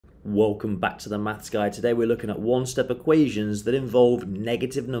Welcome back to the Maths Guy. Today we're looking at one-step equations that involve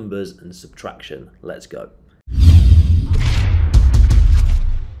negative numbers and subtraction. Let's go.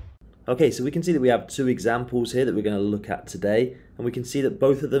 Okay, so we can see that we have two examples here that we're going to look at today, and we can see that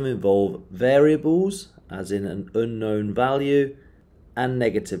both of them involve variables, as in an unknown value, and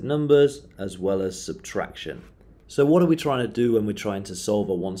negative numbers, as well as subtraction. So what are we trying to do when we're trying to solve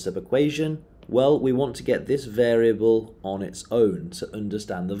a one-step equation? Well, we want to get this variable on its own to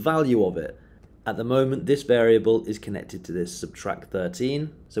understand the value of it. At the moment, this variable is connected to this subtract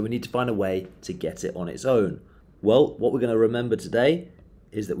 13, so we need to find a way to get it on its own. Well, what we're going to remember today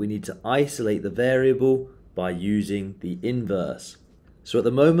is that we need to isolate the variable by using the inverse. So at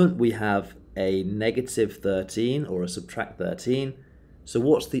the moment, we have a negative 13 or a subtract 13. So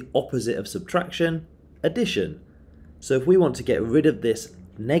what's the opposite of subtraction? Addition. So if we want to get rid of this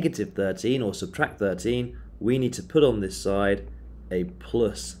negative 13 or subtract 13, we need to put on this side a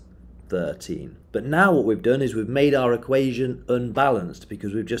plus 13. But now what we've done is we've made our equation unbalanced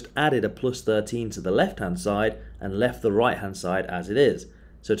because we've just added a plus 13 to the left hand side and left the right hand side as it is.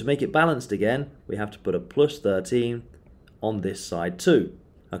 So to make it balanced again, we have to put a plus 13 on this side too.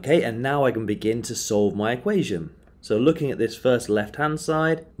 Okay, and now I can begin to solve my equation. So looking at this first left hand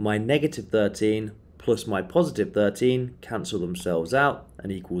side, my negative 13 plus my positive 13 cancel themselves out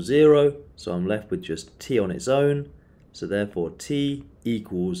and equal 0. So I'm left with just t on its own. So therefore t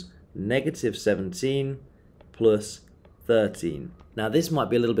equals negative 17 plus 13. Now this might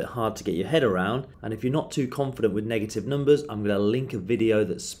be a little bit hard to get your head around, and if you're not too confident with negative numbers, I'm going to link a video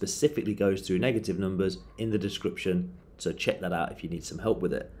that specifically goes through negative numbers in the description, so check that out if you need some help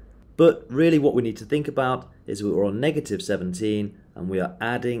with it. But really what we need to think about is we're on negative 17 and we are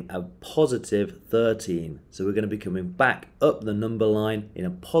adding a positive 13. So we're going to be coming back up the number line in a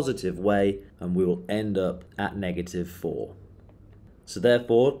positive way and we will end up at negative 4. So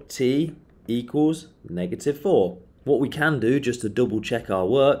therefore t equals negative 4. What we can do just to double check our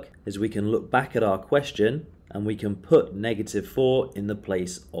work is we can look back at our question and we can put negative 4 in the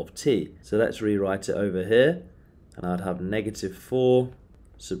place of t. So let's rewrite it over here and I'd have negative 4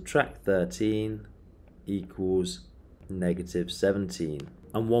 subtract 13 equals negative 17.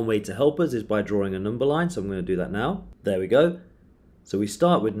 And one way to help us is by drawing a number line, so I'm going to do that now. There we go. So we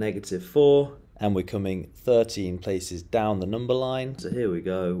start with negative 4 and we're coming 13 places down the number line. So here we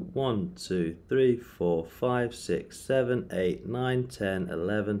go, 1, 2, 3, 4, 5, 6, 7, 8, 9, 10,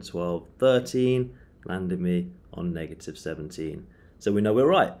 11, 12, 13, landing me on negative 17. So we know we're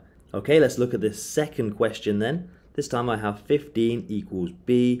right. Okay, let's look at this second question then. This time I have 15 equals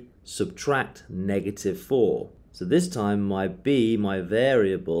b, subtract negative 4. So this time my b, my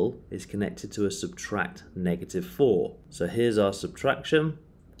variable, is connected to a subtract negative 4. So here's our subtraction.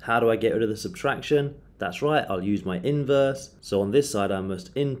 How do I get rid of the subtraction? That's right, I'll use my inverse. So on this side I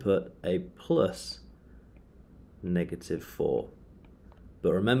must input a plus negative 4.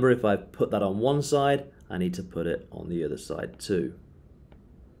 But remember, if I put that on one side, I need to put it on the other side too.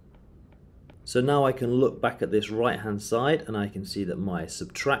 So now I can look back at this right hand side and I can see that my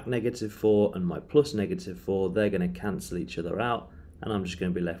subtract negative 4 and my plus negative 4, they're going to cancel each other out and I'm just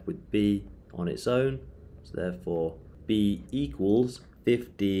going to be left with b on its own. So therefore b equals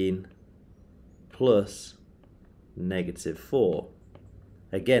 15 plus negative 4.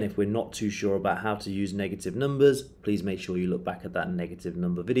 Again, if we're not too sure about how to use negative numbers, please make sure you look back at that negative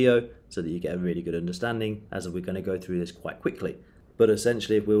number video so that you get a really good understanding, as we're going to go through this quite quickly. But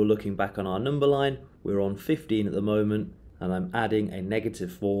essentially, if we were looking back on our number line, we're on 15 at the moment, and I'm adding a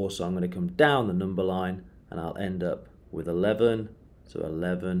negative 4, so I'm going to come down the number line, and I'll end up with 11. So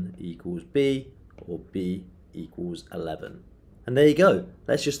 11 equals b, or b equals 11. And there you go.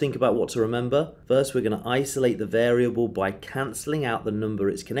 Let's just think about what to remember. First, we're going to isolate the variable by cancelling out the number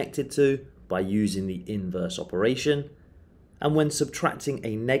it's connected to by using the inverse operation. And when subtracting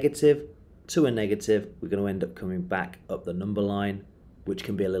a negative to a negative, we're going to end up coming back up the number line, which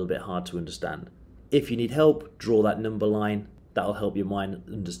can be a little bit hard to understand. If you need help, draw that number line. That'll help your mind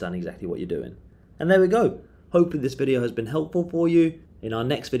understand exactly what you're doing. And there we go. Hopefully this video has been helpful for you. In our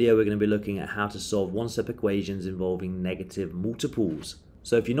next video, we're going to be looking at how to solve one-step equations involving negative multiples.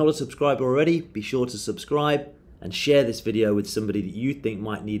 So if you're not a subscriber already, be sure to subscribe and share this video with somebody that you think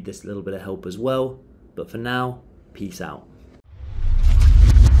might need this little bit of help as well. But for now, peace out.